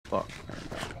fuck.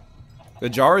 The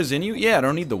jar is in you? Yeah, I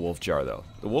don't need the wolf jar, though.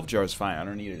 The wolf jar is fine. I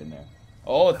don't need it in there.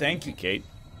 Oh, thank you, Kate.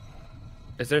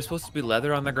 Is there supposed to be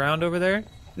leather on the ground over there?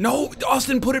 No,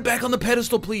 Austin, put it back on the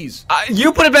pedestal, please.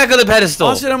 You put it back on the pedestal!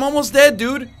 Austin, I'm almost dead,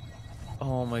 dude.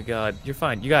 Oh my god. You're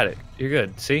fine. You got it. You're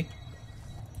good. See?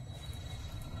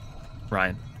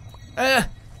 Ryan.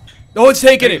 Oh, it's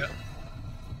taking it.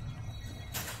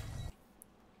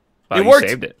 Wow, It you worked.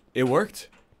 saved it. It worked.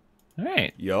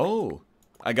 Alright. Yo.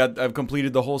 I've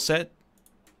completed the whole set.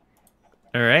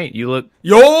 Alright, you look...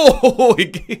 Yo!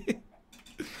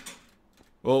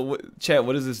 Well, chat,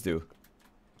 what does this do?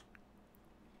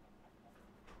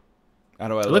 How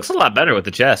do I look? It looks a lot better with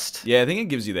the chest. Yeah, I think it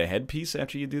gives you the headpiece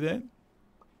after you do that.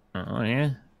 Oh,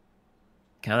 yeah.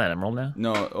 Count that emerald now?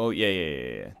 No, oh,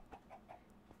 yeah.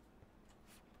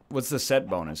 What's the set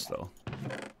bonus, though?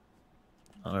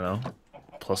 I don't know.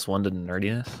 +1 to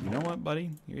nerdiness? You know what, buddy?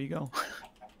 Here you go.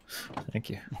 Thank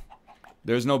you.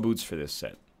 There's no boots for this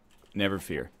set. Never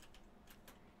fear.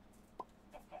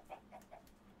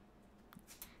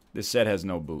 This set has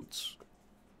no boots.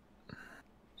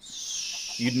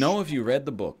 You'd know if you read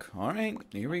the book. Alright,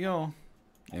 here we go.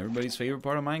 Everybody's favorite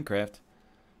part of Minecraft.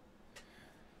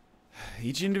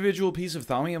 Each individual piece of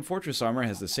Thaumium Fortress armor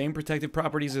has the same protective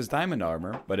properties as diamond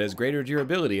armor, but has greater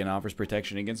durability and offers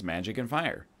protection against magic and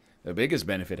fire. The biggest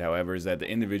benefit, however, is that the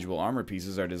individual armor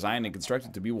pieces are designed and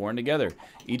constructed to be worn together.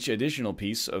 Each additional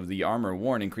piece of the armor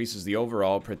worn increases the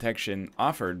overall protection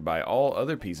offered by all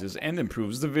other pieces and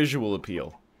improves the visual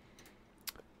appeal.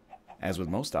 As with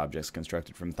most objects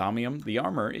constructed from Thaumium, the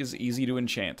armor is easy to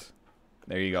enchant.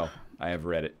 There you go. I have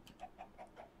read it.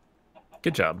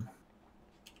 Good job.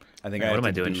 I think What am I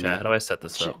doing, chat? How do I set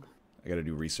this up? I gotta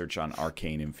do research on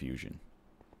arcane infusion.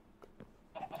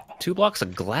 2 blocks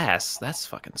of glass. That's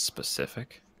fucking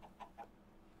specific.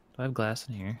 Do I have glass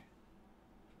in here?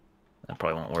 That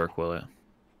probably won't work, will it?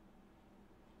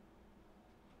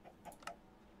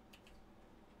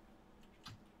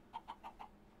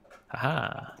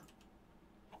 Haha.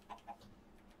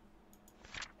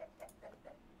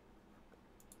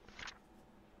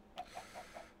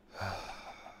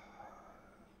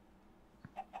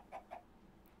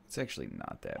 It's actually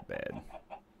not that bad.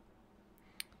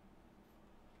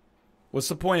 What's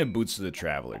the point of Boots of the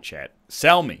Traveler, chat?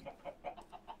 Sell me!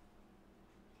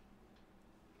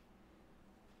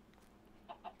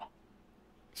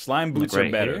 Slime boots Like right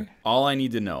are better. here? All I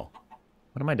need to know.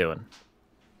 What am I doing?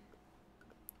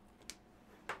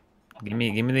 Give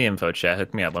me the info, chat.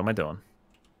 Hook me up. What am I doing?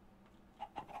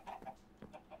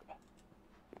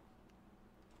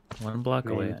 One block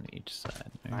away on each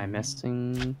side. Am I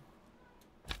missing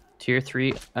tier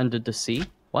 3 under the sea?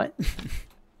 What?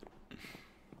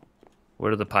 Where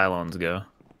do the pylons go?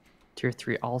 Tier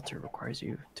 3 altar requires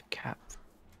you to cap.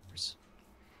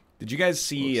 Did you guys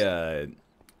see the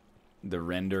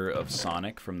render of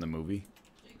Sonic from the movie?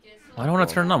 I don't want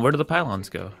to turn it on. Where do the pylons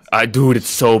go? Dude, it's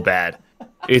so bad.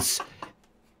 It's...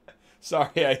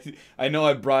 Sorry, I know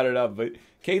I brought it up, but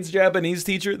Kate's Japanese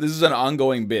teacher, this is an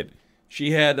ongoing bit.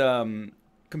 She had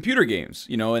computer games,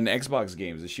 you know, and Xbox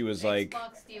games. She was like,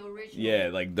 Xbox, the original. yeah,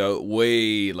 like the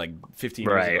way, like 15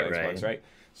 years ago Right, Xbox, right?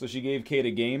 So she gave Kate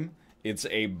a game. It's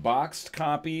a boxed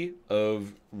copy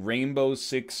of Rainbow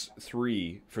Six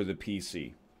 3 for the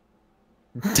PC.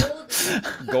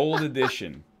 Gold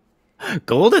edition.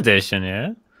 Gold edition,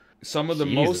 yeah? Some of the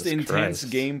Jesus most intense Christ.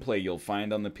 gameplay you'll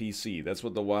find on the PC. That's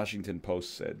what the Washington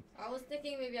Post said. I was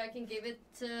thinking maybe I can give it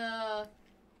to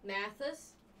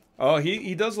Mathis. Oh,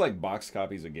 he does like boxed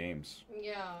copies of games.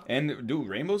 Yeah. And dude,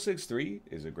 Rainbow Six 3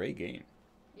 is a great game.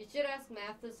 You should ask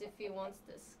Mathis if he wants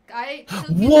this. I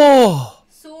Whoa!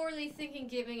 sorely thinking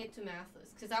giving it to Mathis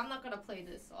because I'm not gonna play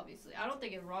this. Obviously, I don't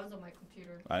think it runs on my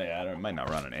computer. It might not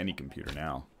run on any computer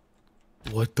now.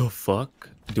 What the fuck?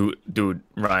 Dude,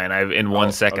 Ryan, in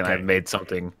 1 second, okay. I've made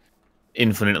something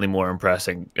infinitely more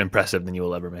impressive than you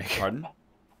will ever make. Pardon?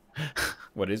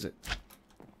 What is it?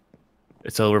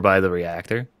 It's over by the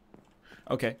reactor.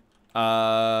 Okay.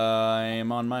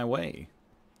 I'm on my way.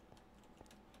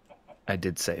 I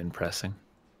did say impressing.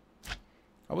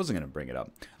 I wasn't going to bring it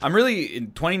up. I'm really,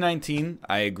 in 2019,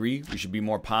 I agree. We should be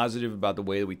more positive about the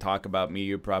way that we talk about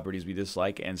media properties we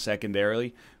dislike. And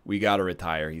secondarily, we got to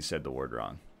retire. He said the word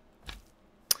wrong.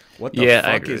 What the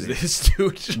fuck is this,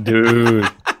 dude? Dude.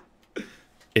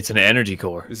 It's an energy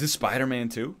core. Is this Spider-Man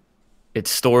 2? It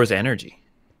stores energy.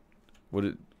 What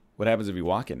happens if you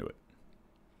walk into it?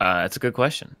 That's a good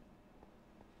question.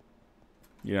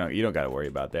 You don't got to worry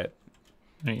about that.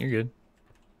 Right, you're good.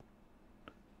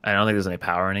 I don't think there's any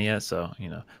power in it yet, so, you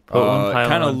know. Put one It pylon.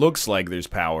 kind of looks like there's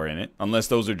power in it, unless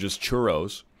those are just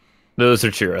churros. Those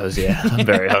are churros, yeah. I'm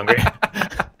very hungry.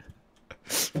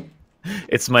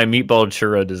 It's my meatball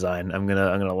churro design. I'm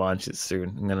gonna launch it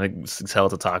soon. I'm gonna sell it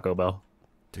to Taco Bell.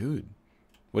 Dude,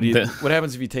 what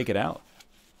happens if you take it out?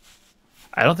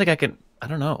 I don't think I can. I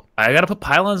don't know. I gotta put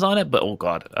pylons on it, but oh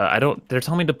god, I don't. They're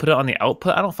telling me to put it on the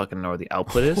output. I don't fucking know where the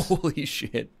output is. Holy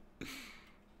shit!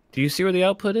 Do you see where the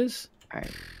output is?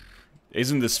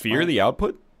 Isn't the sphere the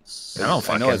output? I don't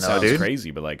fucking know it sounds dude.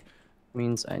 crazy, but like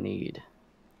Means I need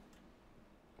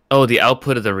Oh, the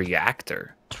output of the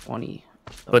reactor. 20.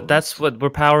 But that's what we're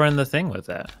powering the thing with.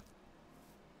 That.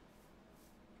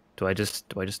 Do I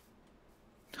just?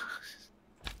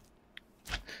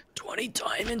 20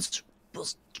 diamonds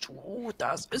plus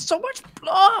 2,000. It's so much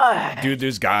blood. dude,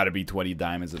 there's got to be 20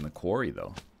 diamonds in the quarry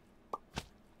though.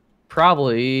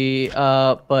 Probably,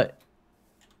 but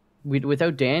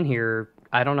without Dan here,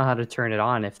 I don't know how to turn it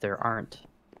on if there aren't.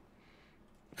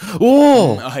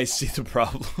 Oh! I see the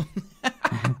problem.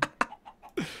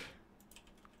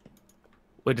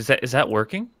 Wait, is that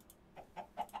working?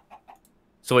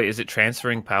 So wait, is it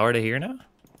transferring power to here now?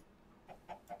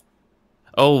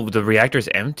 Oh, the reactor's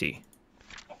empty.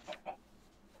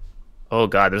 Oh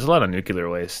god, there's a lot of nuclear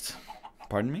waste.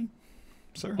 Pardon me,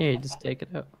 sir? Yeah, just take it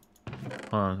out.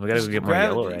 Hold on, we gotta Just get more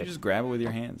grab yellow it. You right. just grab it with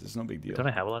your hands. It's no big deal. Don't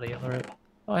I have a lot of yellow right?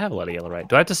 Oh, I have a lot of yellow right.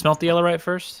 Do I have to smelt the yellow right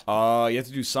first? You have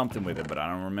to do something with it, but I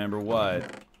don't remember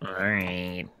what.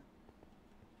 Alright.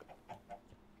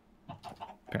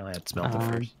 Apparently I had to smelt it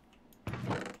first.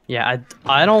 Yeah,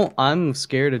 I'm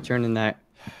scared of turning that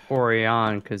quarry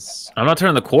on because. I'm not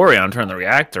turning the quarry on, I'm turning the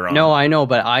reactor on. No, I know,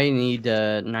 but I need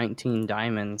 19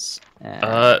 diamonds.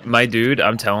 My dude,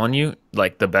 I'm telling you,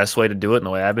 like the best way to do it and the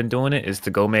way I've been doing it is to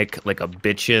go make like a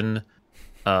bitchin'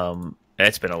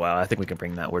 it's been a while. I think we can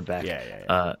bring that word back.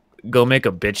 Yeah. Go make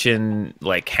a bitchin'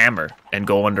 like hammer and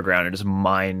go underground and just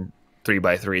mine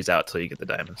 3x3s out till you get the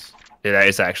diamonds.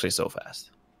 It's actually so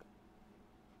fast.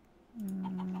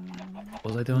 What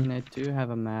was I doing? I do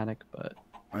have a matic, but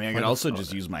I mean, I could also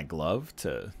just use my glove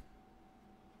to.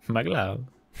 My glove.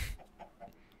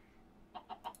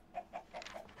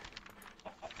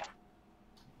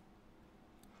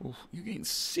 Oof, you gained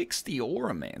 60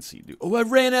 oromancy, dude. Oh, I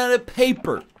ran out of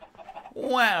paper.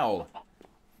 Wow.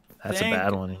 That's a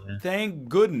bad one. Yeah. Thank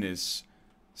goodness,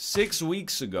 6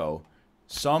 weeks ago,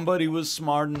 somebody was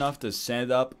smart enough to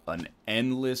set up an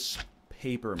endless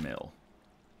paper mill.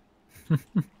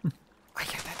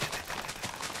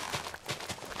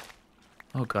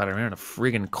 Oh god, I ran out of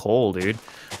friggin' coal, dude.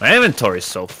 My inventory's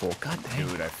so full. God dang.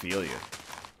 Dude, I feel you.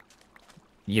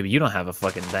 Yeah, but you don't have a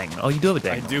fucking dank. Oh, you do have a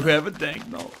dank. I do have a dank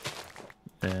note.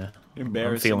 Yeah.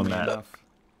 Embarrassingly I'm feeling that.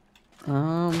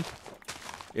 enough.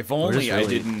 If only I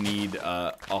didn't need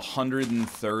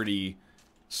 130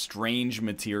 strange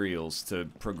materials to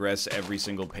progress every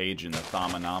single page in the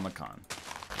Thaumonomicon.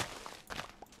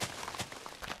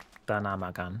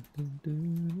 Dynamicon.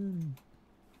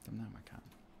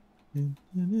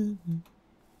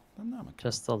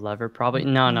 Just the lever, probably.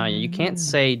 No, you can't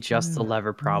say just the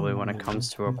lever, probably, when it comes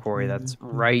to a quarry that's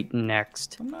right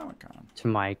next to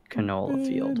my canola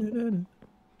field.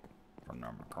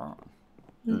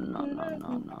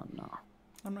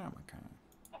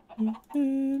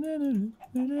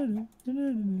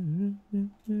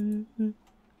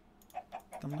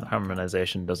 No.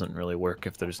 Harmonization doesn't really work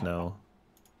if there's no,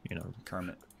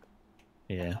 Kermit.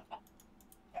 Yeah.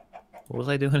 What was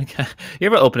I doing again? You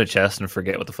ever open a chest and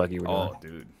forget what the fuck you were doing? Oh,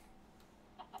 dude.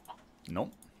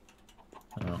 Nope.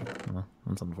 Oh, well,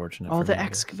 that's unfortunate. Oh, for the me, I guess.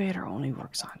 excavator only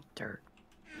works on dirt.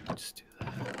 Just do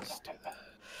that. Let's do that.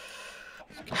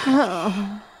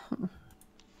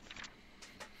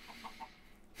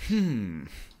 Do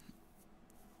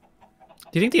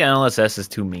you think the NLSS is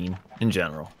too mean in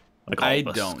general? Like all I of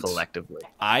us don't. collectively.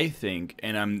 I think,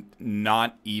 and I'm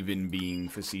not even being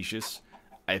facetious,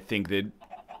 I think that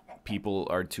people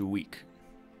are too weak.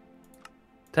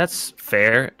 That's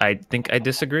fair. I think I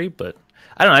disagree, but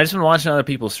I don't know. I just been watching other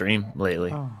people stream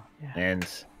lately, and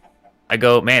I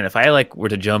go, man, if I were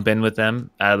to jump in with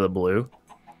them out of the blue,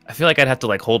 I feel like I'd have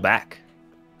to hold back.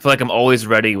 I feel like I'm always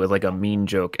ready with a mean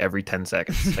joke every 10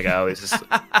 seconds. Like I always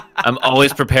I'm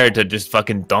always prepared to just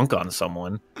fucking dunk on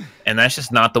someone, and that's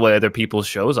just not the way other people's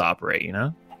shows operate, you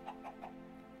know?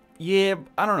 Yeah,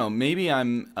 I don't know. Maybe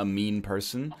I'm a mean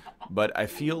person, but I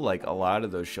feel like a lot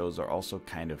of those shows are also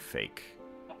kind of fake.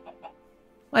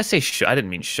 When I say I didn't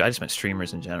mean I just meant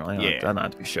streamers in general. Yeah. Don't have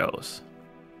to be shows.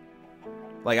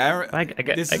 Like I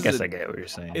guess I get what you're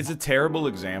saying. It's a terrible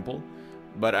example,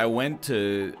 but I went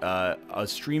to a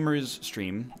streamer's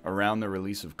stream around the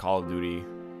release of Call of Duty,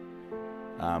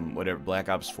 whatever, Black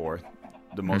Ops 4,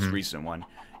 the most recent one,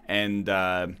 and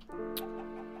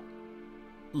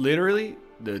literally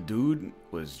the dude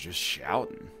was just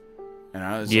shouting. And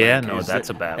I was yeah, like, no, that's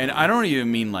a bad And one. I don't even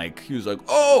mean like he was like,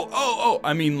 oh.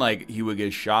 I mean like he would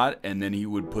get shot and then he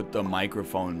would put the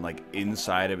microphone like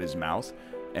inside of his mouth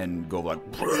and go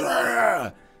like,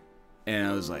 "Brrr!" And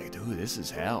I was like, dude, this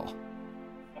is hell.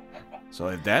 So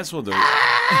if that's what the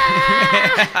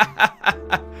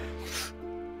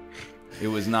it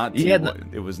was not T1. Yeah,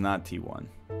 It was not T1.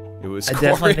 It was I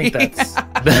Corey. definitely think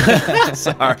that's.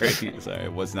 sorry,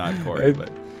 it was not Corey, but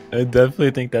I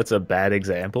definitely think that's a bad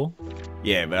example.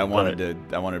 yeah, but I wanted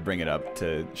to bring it up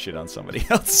to shit on somebody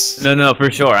else. No,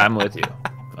 for sure. I'm with you.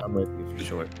 I'm with you for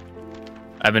sure.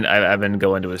 I've been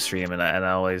going to a stream and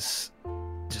I always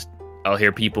I'll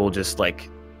hear people just like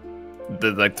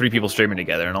like 3 people streaming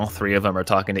together and all 3 of them are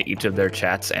talking to each of their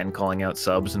chats and calling out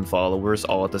subs and followers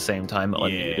all at the same time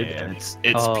unmuted, and it's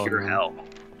pure hell.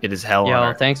 It is hell.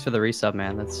 Yo, thanks for the resub,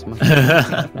 man. That's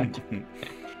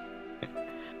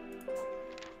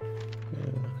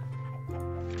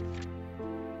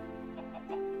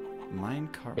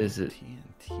Minecart Is it-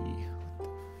 TNT.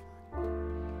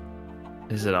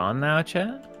 Is it on now,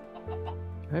 chat? Do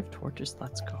I have torches?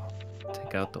 Let's go.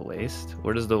 Take out the waste.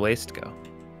 Where does the waste go?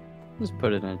 Just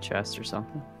put it in a chest or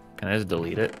something. Can I just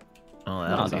delete it? Oh,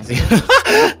 that No, was that's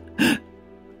easy.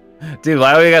 Dude,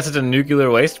 why do we got such a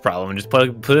nuclear waste problem? Just put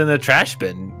it in the trash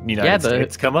bin. United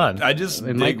States, come on. I just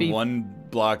It might dig be- 1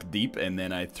 block deep and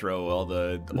then I throw all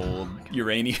the old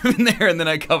uranium in there and then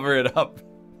I cover it up.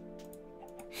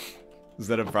 Is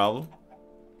that a problem?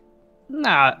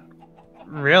 Not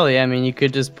really. I mean, you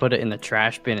could just put it in the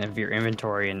trash bin of your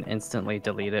inventory and instantly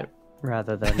delete it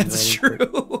rather than. That's waiting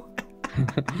true.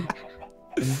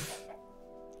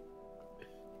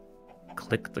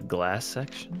 Click the glass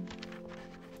section.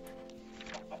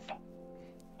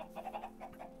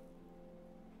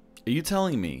 Are you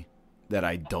telling me that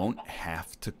I don't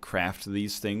have to craft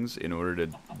these things in order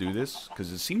to do this?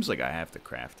 Because it seems like I have to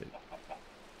craft it.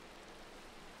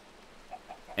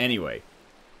 Anyway.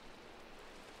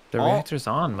 The reactor's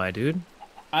on, my dude.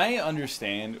 I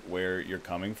understand where you're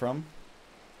coming from.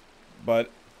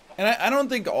 But, and I don't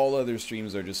think all other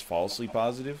streams are just falsely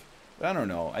positive. But I don't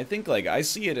know. I think, like, I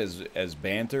see it as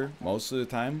banter most of the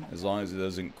time, as long as it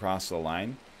doesn't cross the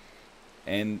line.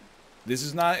 And this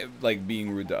is not, like,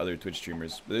 being rude to other Twitch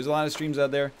streamers. But there's a lot of streams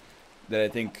out there that I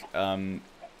think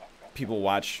people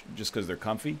watch just because they're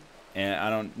comfy. And I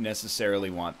don't necessarily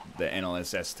want the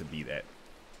NLSS to be that.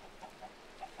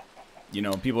 You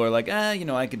know, people are like, you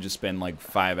know, I could just spend, like,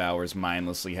 5 hours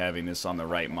mindlessly having this on the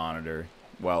right monitor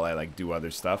while I, like, do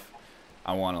other stuff.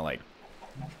 I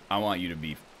want you to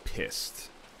be pissed.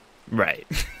 Right.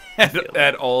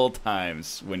 at all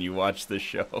times when you watch the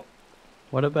show.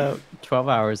 What about 12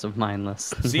 hours of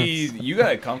mindless? See, you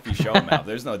got a comfy show, Mal.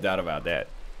 There's no doubt about that.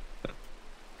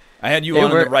 I had you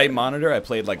on the right monitor. I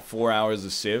played like 4 hours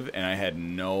of Civ, and I had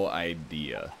no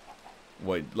idea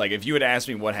what. Like, if you had asked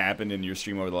me what happened in your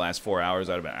stream over the last 4 hours,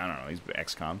 I'd have been, I don't know, he's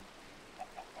XCOM.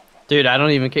 Dude, I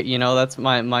don't even care. You know, that's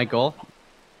my goal.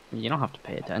 You don't have to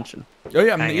pay attention. Oh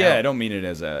yeah, I don't mean it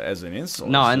as an insult.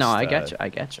 No, I know. Just, I get you. I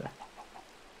get you.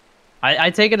 I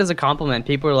take it as a compliment.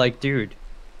 People are like, dude,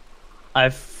 I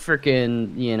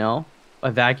freaking, you know, I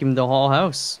vacuumed the whole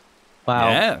house. Wow.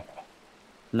 Yeah.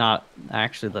 Not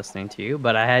actually listening to you,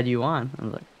 but I had you on. I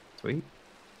was like, sweet.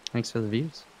 Thanks for the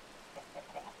views.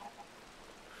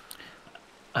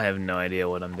 I have no idea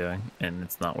what I'm doing, and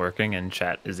it's not working, and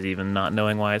chat is even not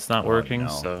knowing why it's not working, no.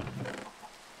 so...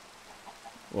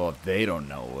 Well, if they don't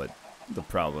know what the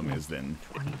problem is, then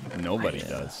nobody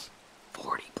does.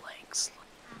 40 blanks.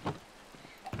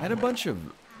 I had a bunch of...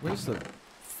 Where's the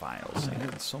files? I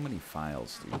had so many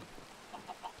files, dude.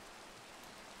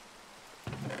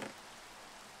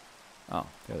 Oh,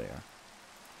 there they are.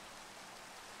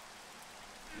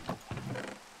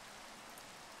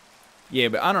 Yeah,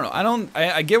 but I don't know.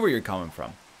 I get where you're coming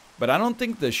from. But I don't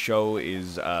think the show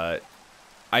is... I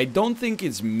don't think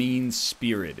it's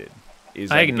mean-spirited.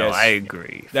 I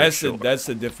agree. That's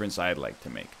the difference I'd like to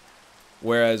make.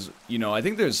 Whereas, you know, I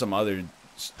think there's some other...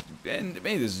 And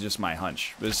maybe this is just my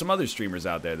hunch. There's some other streamers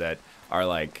out there that are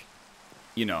like,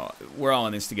 you know, we're all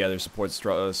in this together, support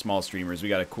small streamers. We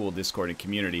got a cool Discord and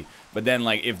community. But then,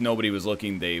 like, if nobody was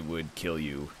looking, they would kill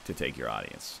you to take your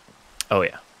audience. Oh,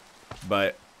 yeah.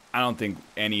 But I don't think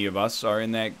any of us are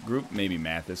in that group. Maybe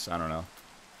Mathis. I don't know.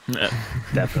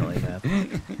 Definitely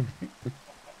Mathis.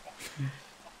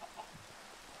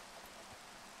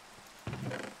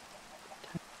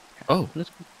 Oh. I'm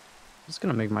just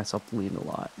gonna make myself bleed a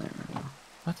lot there right now.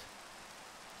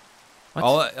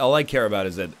 What? All I care about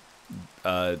is that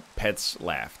pets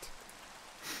laughed.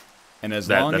 And as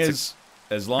long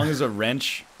as a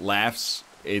wrench laughs,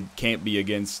 it can't be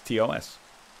against TOS.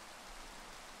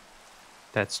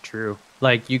 That's true.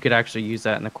 Like, you could actually use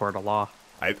that in the court of law.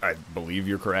 I believe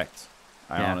you're correct.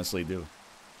 I honestly do.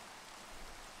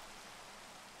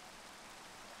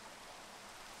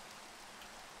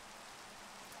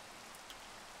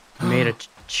 Made a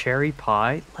cherry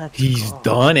pie? He's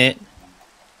done it.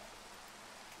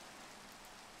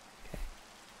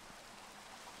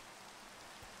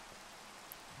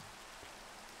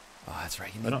 Oh, that's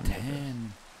right. You need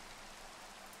 10.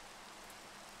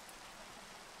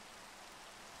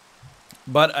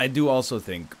 But I do also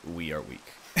think we are weak.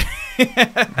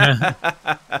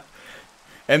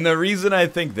 And the reason I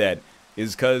think that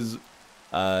is because,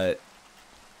 well,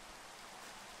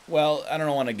 I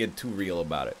don't want to get too real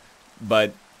about it,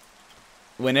 but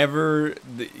whenever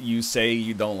you say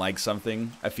you don't like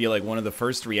something, I feel like one of the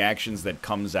first reactions that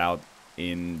comes out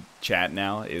in chat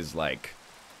now is like,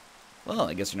 well,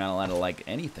 I guess you're not allowed to like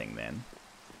anything then.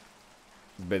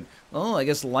 But, well, I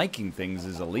guess liking things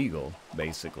is illegal,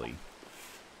 basically.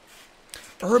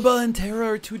 Herba and Terra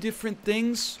are two different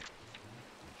things?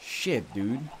 Shit,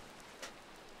 dude.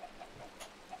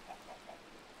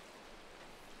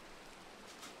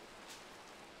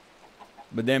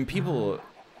 But then people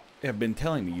have been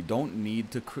telling me you don't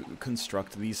need to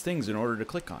construct these things in order to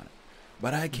click on it.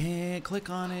 But I can't click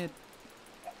on it.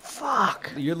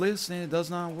 Fuck. You're listening, it does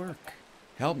not work.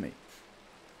 Help me.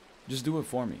 Just do it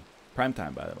for me. Prime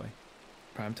time, by the way.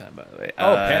 Prime time, by the way.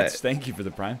 Oh, Pets, thank you for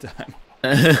the prime time.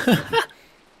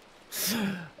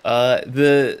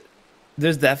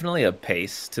 There's definitely a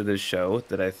pace to the show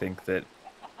that I think that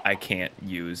I can't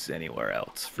use anywhere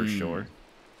else for sure.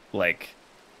 Like,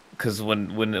 because when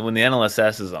the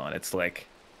NLSS is on, it's like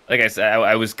I said,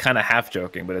 I was kind of half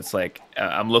joking, but it's like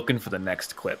I'm looking for the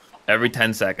next quip. Every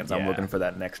 10 seconds, I'm looking for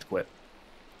that next quip.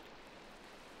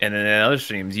 And then in other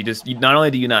streams, you not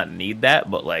only do you not need that,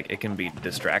 but like it can be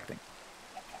distracting.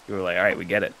 You're like, all right, we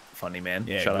get it, funny man.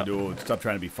 Yeah, shut up. Stop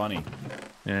trying to be funny.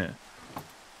 Yeah,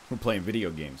 we're playing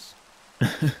video games.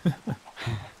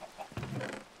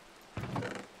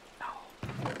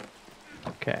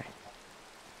 Okay.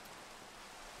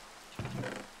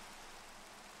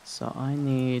 So I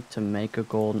need to make a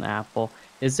golden apple.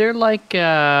 Is there like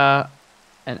an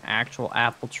actual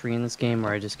apple tree in this game,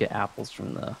 or I just get apples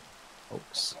from the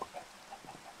oaks?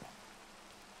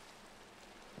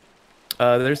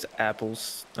 There's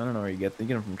apples. I don't know where you get them.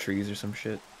 You get them from trees or some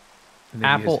shit.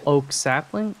 Apple oak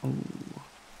sapling? Ooh.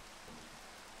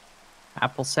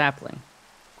 Apple sapling.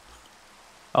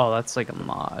 Oh, that's like a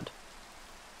mod.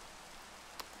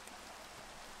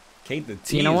 Kate, the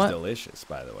tea is delicious,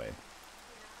 by the way.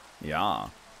 Yeah.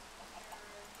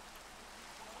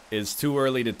 It's too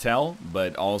early to tell,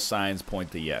 but all signs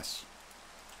point to yes.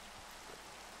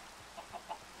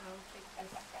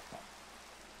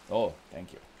 Oh,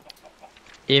 thank you.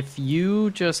 If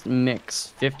you just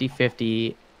mix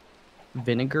 50-50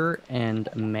 vinegar and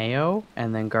mayo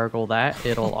and then gargle that,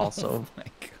 it'll also oh my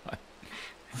God.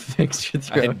 fix your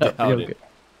throat up real good.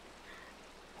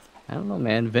 I don't know,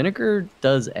 man. Vinegar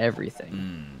does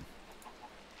everything.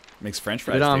 Makes French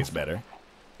fries taste better.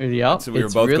 Yep. So we were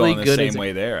both really going the same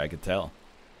way there, I could tell.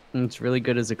 It's really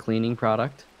good as a cleaning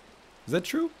product. Is that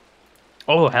true?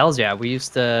 Oh, hells yeah. We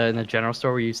used to, in the general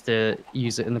store, we used to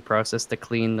use it in the process to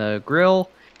clean the grill.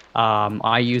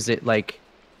 I use it like,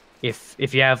 if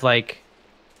you have like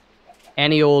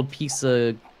any old piece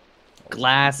of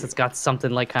glass that's got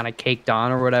something like kind of caked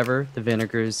on or whatever, the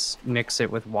vinegars, mix it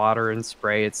with water and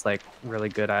spray. It's like really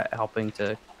good at helping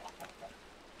to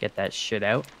get that shit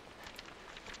out.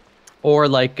 Or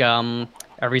like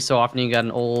every so often you got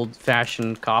an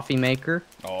old-fashioned coffee maker.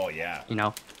 Oh yeah. You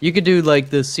know, you could do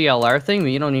like the CLR thing, but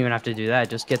you don't even have to do that.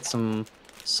 Just get some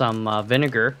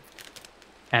vinegar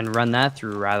and run that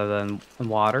through rather than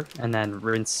water, and then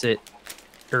rinse it,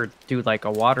 or do like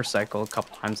a water cycle a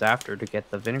couple times after to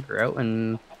get the vinegar out,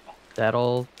 and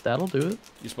that'll do it.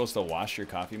 You're supposed to wash your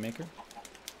coffee maker?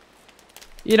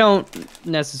 You don't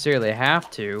necessarily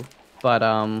have to, but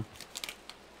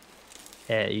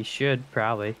yeah, you should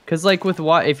probably, because like with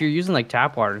if you're using like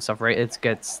tap water and stuff, right, it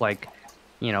gets like,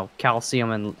 you know,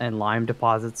 calcium and lime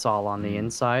deposits all on the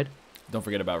inside. Don't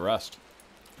forget about rust.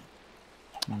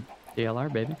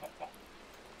 DLR, baby.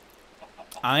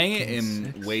 I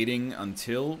am waiting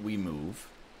until we move,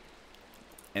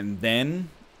 and then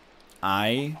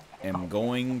I am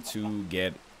going to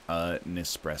get an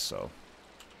espresso.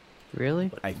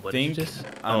 Really? I think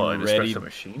I'm an ready. Espresso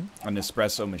machine? An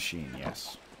espresso machine,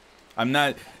 yes. I'm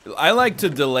not. I like to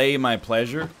delay my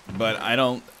pleasure, but I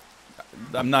don't.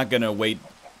 I'm not gonna wait,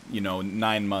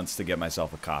 9 months to get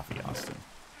myself a coffee, Austin.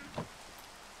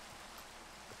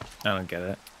 I don't get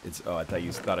it. It's I thought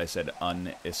you thought I said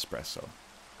un espresso.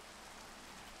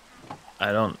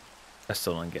 I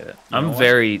still don't get it. You know I'm what?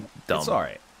 very dumb. It's all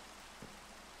right.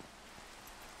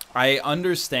 I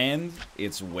understand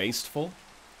it's wasteful,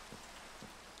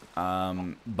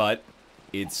 but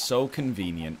it's so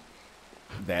convenient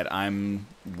that I'm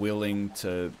willing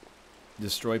to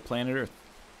destroy planet Earth.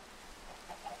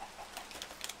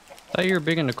 I thought you were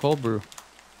big into cold brew.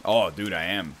 Oh, dude, I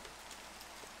am.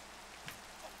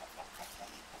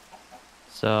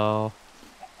 So,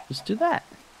 just do that.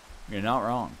 You're not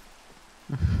wrong.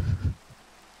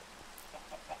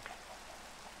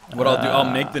 What I'll do, I'll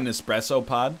make the Nespresso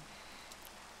pod,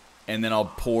 and then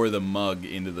I'll pour the mug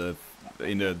into the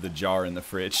jar in the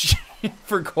fridge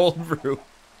for cold brew.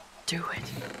 Do it.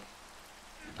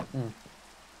 Hold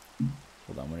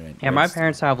on, where did I? Yeah, my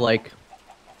parents have like,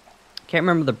 can't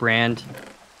remember the brand,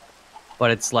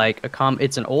 but it's like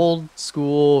it's an old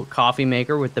school coffee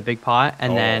maker with the big pot,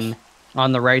 and then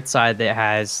on the right side that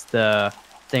has the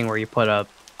thing where you put a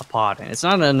pot in. It's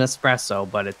not an espresso,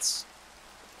 but it's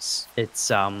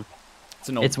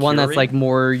one that's like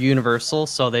more universal.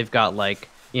 So they've got like,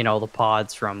 you know, the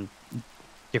pods from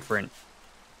different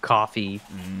coffee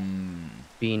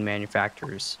bean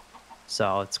manufacturers.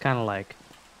 So it's kind of like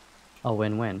a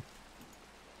win-win.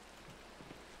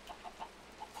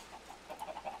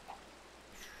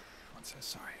 What's that?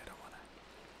 Sorry, I don't want to.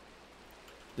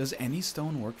 Does any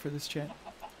stone work for this chat?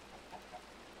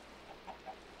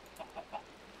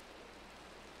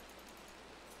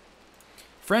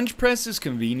 French press is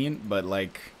convenient, but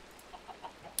like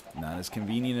not as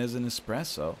convenient as an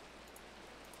espresso.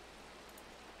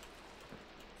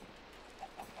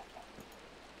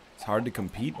 It's hard to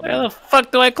compete with. Where the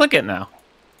fuck do I click it now?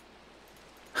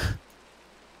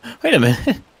 Wait a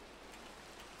minute.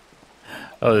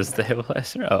 Oh, the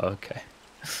stabilizer? Oh, okay.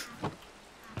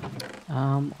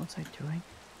 What was I doing?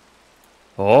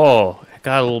 Oh, it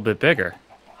got a little bit bigger.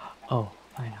 Oh,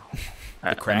 I know.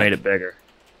 I made it bigger.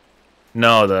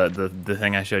 No, the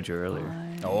thing I showed you earlier.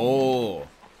 Oh.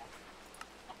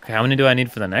 Okay, how many do I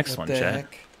need for the next one, What the Chad?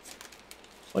 heck?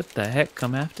 What the heck?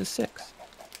 Come after 6.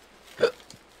 I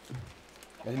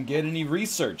didn't get any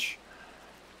research.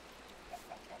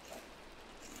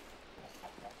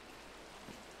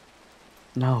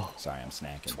 No. Sorry, I'm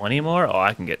snacking. 20 more? Oh,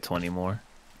 I can get 20 more.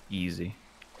 Easy.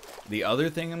 The other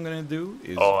thing I'm gonna do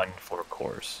is Oh, I need 4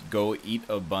 cores. go eat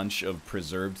a bunch of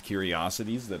preserved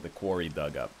curiosities that the quarry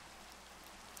dug up.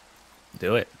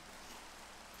 Do it.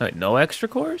 Wait, no extra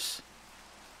cores?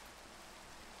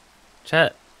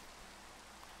 Chat,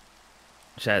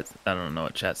 I don't know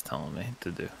what chat's telling me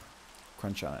to do.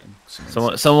 Crunch on it.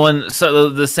 So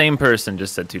the same person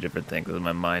just said 2 different things.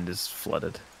 My mind is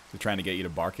flooded. They're trying to get you to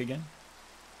bark again?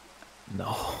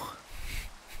 No.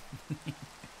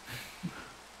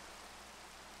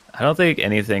 I don't think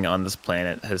anything on this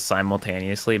planet has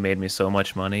simultaneously made me so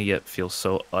much money yet feel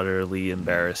so utterly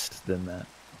embarrassed than that.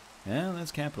 Yeah,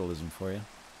 that's capitalism for you.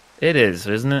 It is,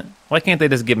 isn't it? Why can't they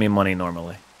just give me money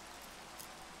normally?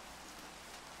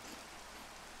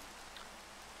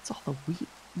 It's all the wheat.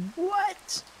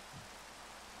 What?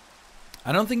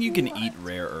 I don't think you can eat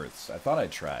rare earths. I thought I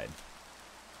tried.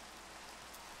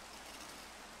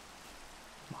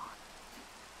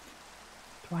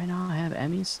 Do I not have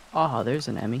Emmys? Oh, there's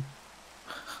an Emmy.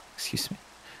 Excuse me.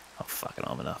 Oh, fucking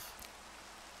I'm enough.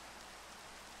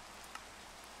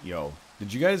 Yo,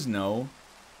 did you guys know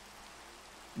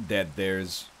that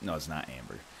there's... No, it's not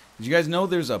amber. Did you guys know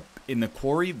in the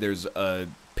quarry, there's a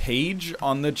page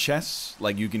on the chests?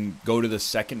 Like, you can go to the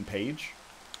second page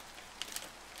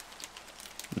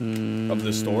of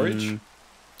the storage?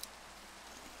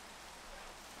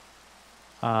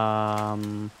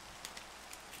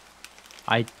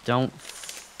 I don't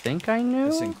think I knew.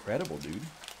 That's incredible, dude.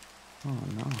 Oh,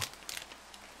 no.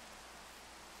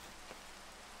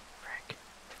 Frick.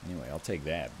 Anyway, I'll take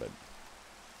that, but...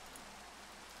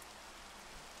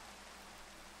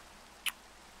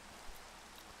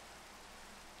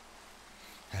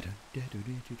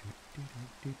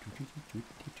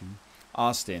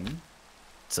 Austin,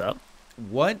 What's up?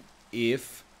 what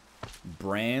if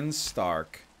Bran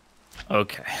Stark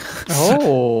Okay.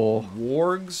 Oh.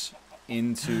 wargs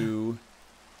into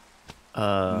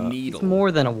Needle? It's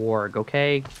more than a warg,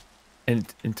 okay?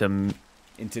 Into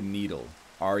Needle,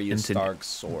 Arya Stark's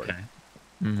sword.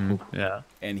 Okay. Yeah.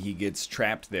 And he gets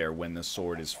trapped there when the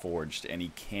sword is forged, and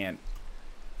he can't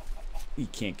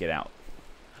get out.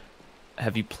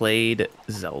 Have you played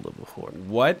Zelda before?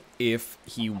 What if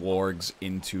he wargs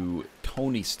into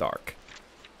Tony Stark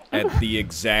at the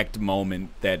exact moment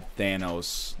that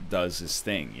Thanos does his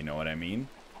thing? You know what I mean?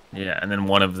 Yeah, and then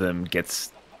one of them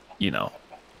gets, he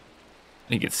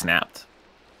gets snapped.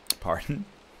 Pardon?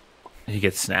 He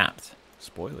gets snapped.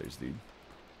 Spoilers, dude.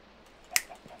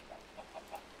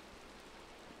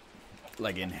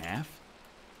 Like in half?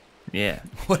 Yeah.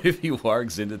 What if he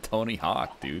wargs into Tony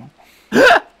Hawk, dude?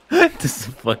 Just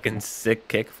a fucking sick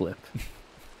kickflip.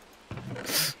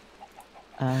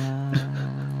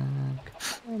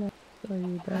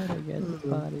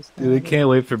 Dude, I can't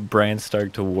wait for Bran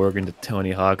Stark to warg into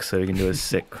Tony Hawk so he can do a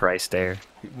sick Christ air.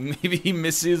 Maybe he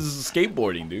misses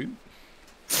skateboarding, dude.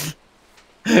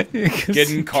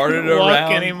 Getting carted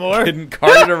around anymore. Getting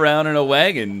carted around in a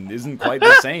wagon isn't quite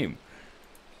the same.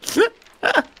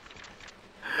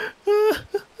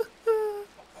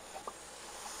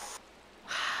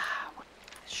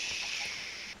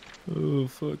 Oh,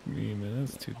 fuck me, man.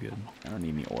 That's too good. I don't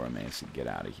need any Oromancy. Get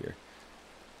out of here.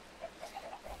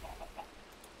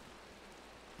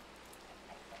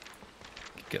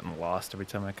 Getting lost every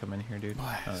time I come in here, dude.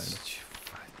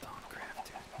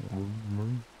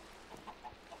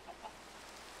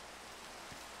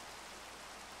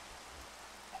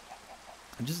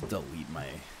 Just delete my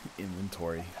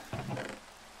inventory.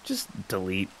 Just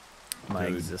delete my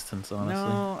existence, honestly.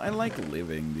 No, I like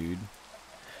living, dude.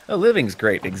 Oh, living's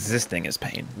great. Existing is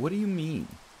pain. What do you mean?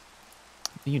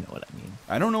 You know what I mean.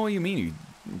 I don't know what you mean. You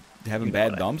having You know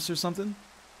bad what I dumps or something?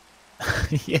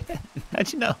 Yeah.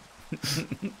 How'd you know?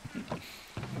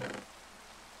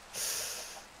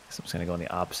 So I'm just gonna go in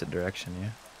the opposite direction, yeah.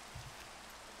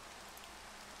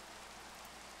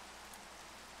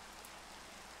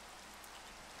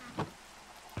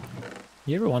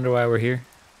 You ever wonder why we're here?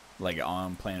 Like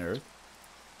on planet Earth?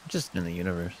 Just in the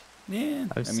universe. Yeah.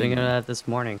 I was thinking of that this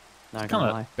morning. Not gonna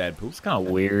kinda lie. Bad poop. It's kind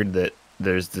of weird that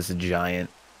there's this giant,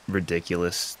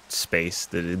 ridiculous space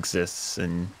that exists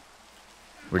and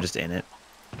we're just in it.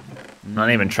 I'm not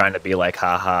even trying to be like,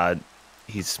 haha,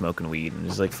 he's smoking weed. And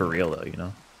it's like, for real though, you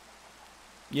know?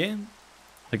 Yeah.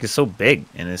 Like, it's so big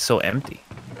and it's so empty.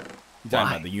 You talking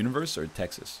Why? about the universe or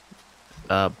Texas?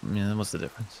 Yeah, what's the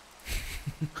difference?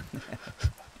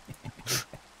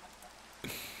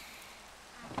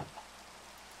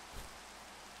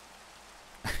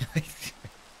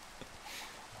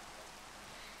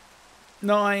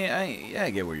 No,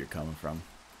 I get where you're coming from.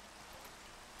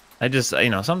 I just, you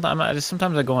know, sometimes I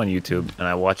go on YouTube and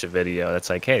I watch a video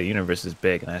that's like, hey, the universe is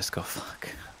big, and I just go, fuck,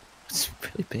 it's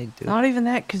really big, dude. Not even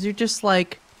that, because you're just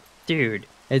like, dude,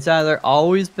 it's either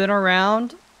always been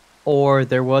around or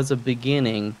there was a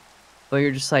beginning, but you're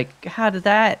just like, how did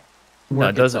that work No,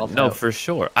 it doesn't. itself No, out? for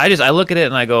sure. I look at it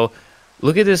and I go,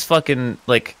 look at this fucking,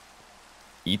 like,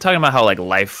 you talking about how like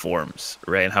life forms,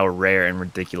 right? And how rare and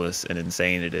ridiculous and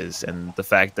insane it is, and the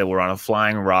fact that we're on a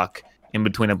flying rock in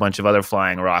between a bunch of other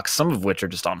flying rocks, some of which are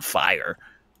just on fire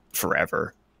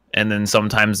forever. And then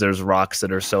sometimes there's rocks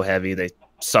that are so heavy they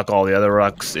suck all the other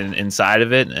rocks inside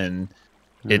of it, and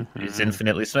it's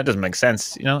infinitely. So that doesn't make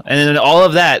sense, you know. And then all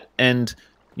of that, and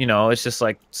you know, it's just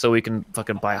like so we can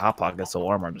fucking buy Hot Pockets of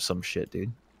Walmart or some shit,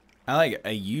 dude. I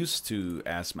used to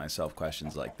ask myself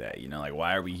questions like that. You know, like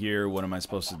why are we here? What am I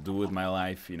supposed to do with my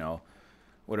life? You know,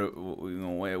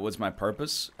 what's my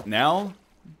purpose? Now,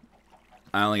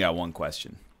 I only got one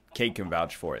question. Kate can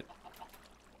vouch for it.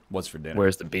 What's for dinner?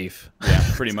 Where's the beef? Yeah,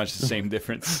 pretty much the same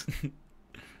difference.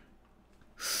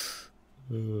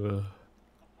 It's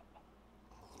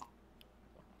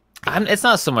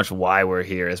not so much why we're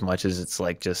here as much as it's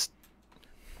like just,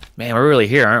 man, we're really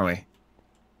here, aren't we?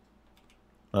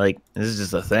 Like, this is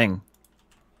just a thing.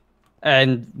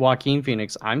 And Joaquin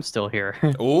Phoenix, I'm still here.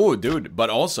 Oh, dude, but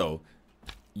also,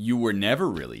 you were never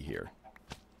really here.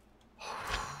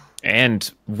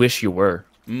 And wish you were.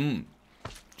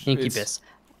 Incubus.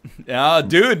 Ah,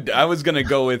 dude, I was gonna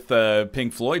go with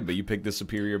Pink Floyd, but you picked the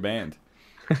superior band.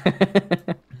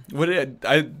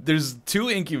 There's two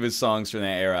Incubus songs from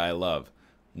that era I love.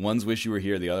 One's "Wish You Were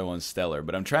Here," the other one's "Stellar."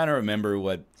 But I'm trying to remember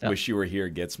what "Wish You Were Here"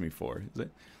 gets me for. Is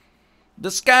it? The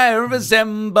sky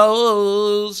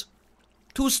resembles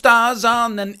two stars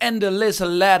on an endless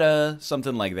ladder,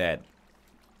 something like that.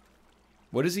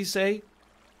 What does he say?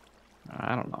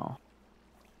 I don't know.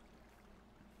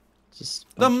 Just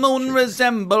The moon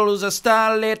resembles a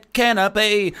starlit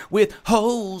canopy with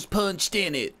holes punched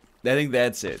in it. I think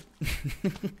that's it.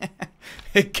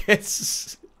 It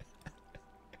gets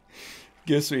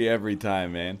me every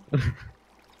time, man.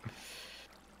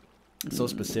 So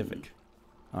specific.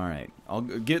 All right,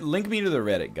 link me to the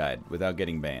Reddit guide without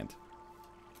getting banned.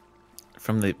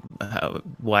 From the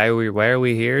why are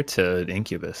we here to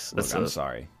Incubus? Look, I'm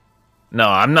sorry. No,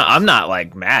 I'm not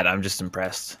like mad. I'm just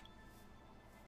impressed.